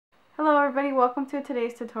Hello everybody, welcome to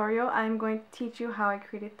today's tutorial. I'm going to teach you how I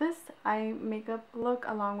created this eye makeup look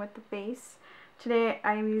along with the base. Today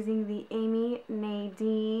I'm using the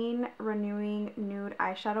Nadine Renewing Nude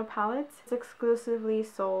Eyeshadow Palette. It's exclusively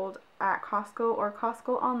sold at Costco or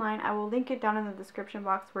Costco online. I will link it down in the description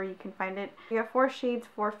box where you can find it. You have 4 shades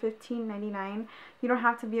for $15.99. You don't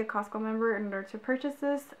have to be a Costco member in order to purchase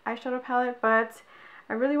this eyeshadow palette, but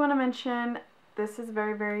I really want to mention this is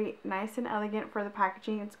very nice and elegant for the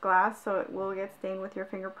packaging. It's glass, so it will get stained with your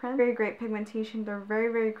fingerprint. Very great pigmentation. They're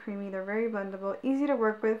very creamy. They're very blendable. Easy to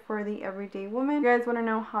work with for the everyday woman. If you guys want to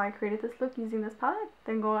know how I created this look using this palette,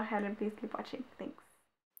 then go ahead and please keep watching. Thanks.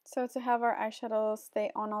 So to have our eyeshadow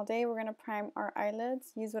stay on all day, we're going to prime our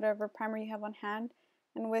eyelids. Use whatever primer you have on hand.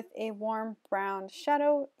 And with a warm brown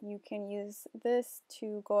shadow, you can use this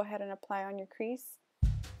to go ahead and apply on your crease.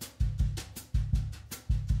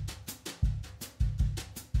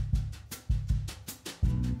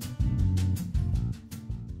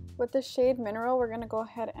 With the shade Mineral, we're going to go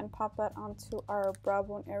ahead and pop that onto our brow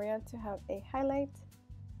bone area to have a highlight.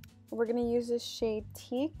 We're going to use this shade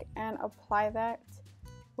Teak and apply that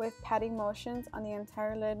with patting motions on the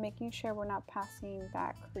entire lid, making sure we're not passing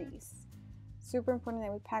that crease. Super important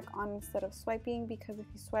that we pack on instead of swiping, because if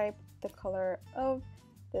you swipe, the color of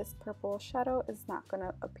this purple shadow is not going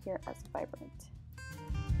to appear as vibrant.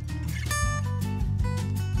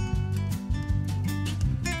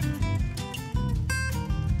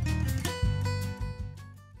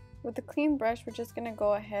 With a clean brush, we're just going to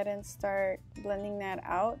go ahead and start blending that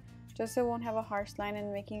out, just so it won't have a harsh line,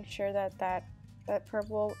 and making sure that that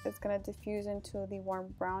purple is going to diffuse into the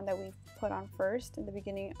warm brown that we put on first in the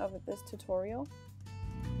beginning of this tutorial.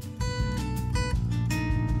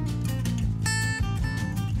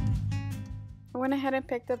 I went ahead and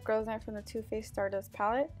picked up Girls Night from the Too Faced Stardust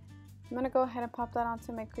palette. I'm going to go ahead and pop that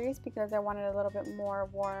onto my crease because I wanted a little bit more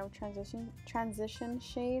warm transition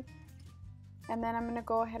shade. And then I'm going to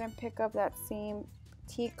go ahead and pick up that same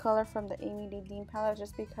Teak color from the Nadine palette,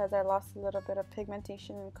 just because I lost a little bit of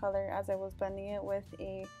pigmentation and color as I was blending it with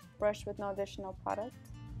a brush with no additional product.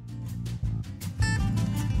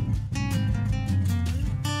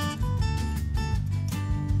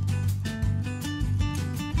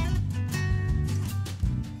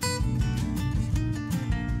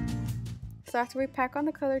 So after we pack on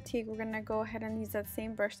the color Teak, we're going to go ahead and use that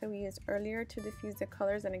same brush that we used earlier to diffuse the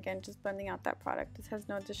colors, and again just blending out that product. This has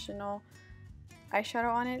no additional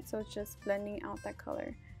eyeshadow on it, so it's just blending out that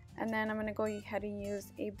color. And then I'm going to go ahead and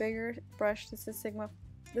use a bigger brush. This is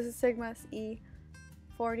Sigma's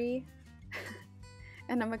E40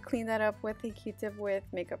 and I'm going to clean that up with a Q-tip with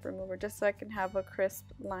makeup remover, just so I can have a crisp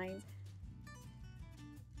line.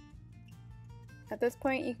 At this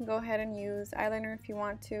point, you can go ahead and use eyeliner if you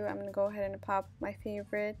want to. I'm going to go ahead and pop my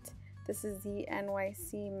favorite. This is the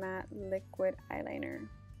NYC Matte Liquid Eye Liner.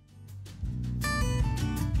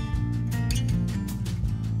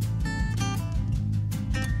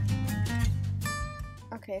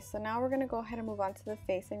 Okay, so now we're going to go ahead and move on to the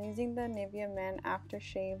face. I'm using the Nivea Men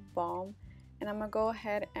Aftershave Balm, and I'm going to go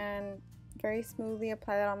ahead and very smoothly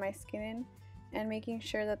apply that on my skin, and making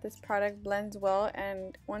sure that this product blends well,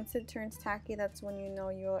 and once it turns tacky, that's when you know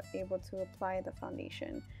you're able to apply the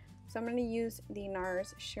foundation. So I'm going to use the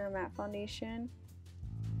NARS Sheer Matte Foundation.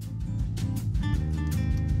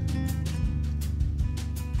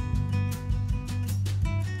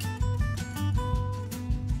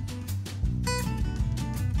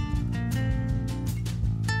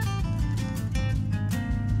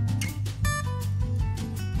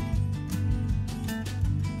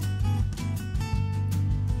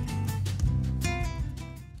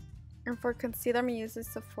 And for concealer, I'm going to use the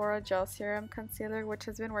Sephora Gel Serum Concealer, which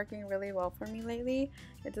has been working really well for me lately.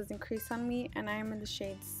 It doesn't crease on me, and I am in the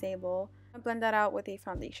shade Sable. I'll blend that out with a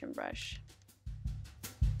foundation brush.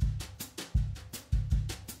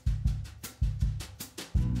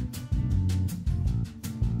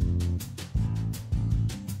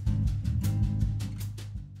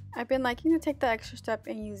 I've been liking to take the extra step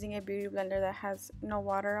in using a beauty blender that has no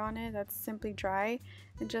water on it, that's simply dry,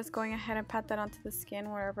 and just going ahead and pat that onto the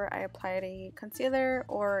skin wherever I applied a concealer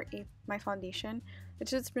or my foundation.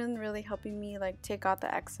 It's just been really helping me like take out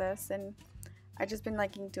the excess, and I've just been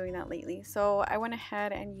liking doing that lately. So I went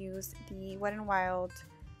ahead and used the Wet n Wild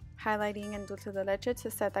highlighting and Dulce de Leche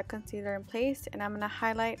to set that concealer in place, and I'm going to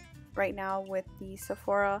highlight right now with the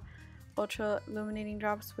Sephora Ultra Illuminating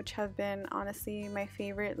Drops, which have been honestly my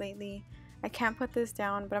favorite lately. I can't put this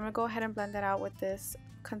down, but I'm going to go ahead and blend that out with this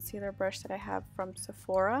concealer brush that I have from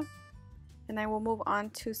Sephora. And I will move on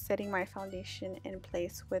to setting my foundation in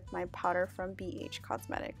place with my powder from BH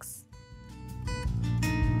Cosmetics.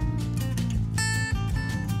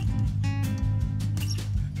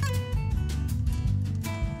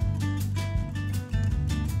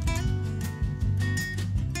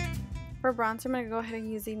 For bronzer, I'm going to go ahead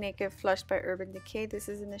and use the Naked Flush by Urban Decay. This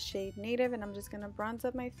is in the shade Native, and I'm just going to bronze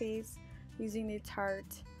up my face using the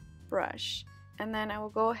Tarte brush. And then I will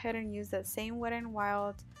go ahead and use that same Wet n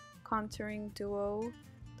Wild contouring duo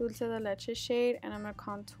Dulce de Leche shade, and I'm going to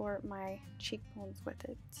contour my cheekbones with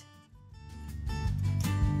it.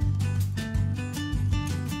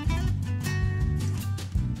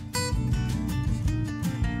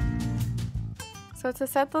 So to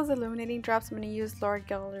set those illuminating drops, I'm going to use Laura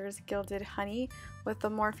Geller's Gilded Honey with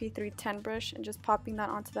the Morphe 310 brush and just popping that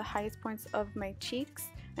onto the highest points of my cheeks,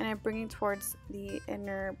 and I'm bringing towards the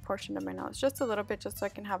inner portion of my nose just a little bit, just so I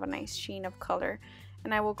can have a nice sheen of color.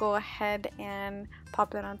 And I will go ahead and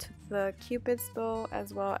pop that onto the Cupid's bow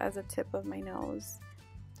as well as the tip of my nose.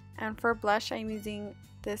 And for blush, I'm using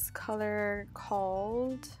this color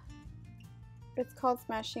it's called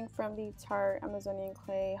Smashing from the Tarte Amazonian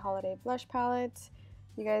Clay Holiday Blush Palette.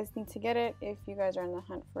 You guys need to get it if you guys are on the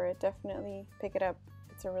hunt for it. Definitely pick it up.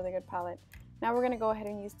 It's a really good palette. Now we're going to go ahead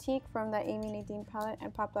and use Teak from the Amy Nadine palette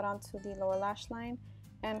and pop that onto the lower lash line.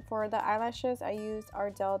 And for the eyelashes, I used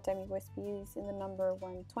Ardell Demi Wispies in the number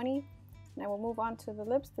 120. And I will move on to the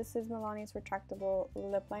lips. This is Milani's Retractable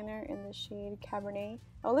Lip Liner in the shade Cabernet.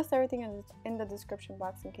 I'll list everything in the description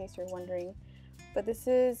box in case you're wondering. But this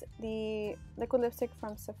is the liquid lipstick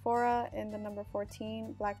from Sephora in the number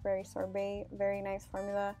 14, Blackberry Sorbet. Very nice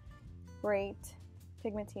formula, great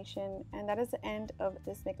pigmentation. And that is the end of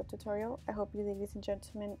this makeup tutorial. I hope you ladies and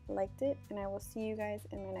gentlemen liked it, and I will see you guys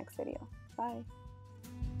in my next video. Bye!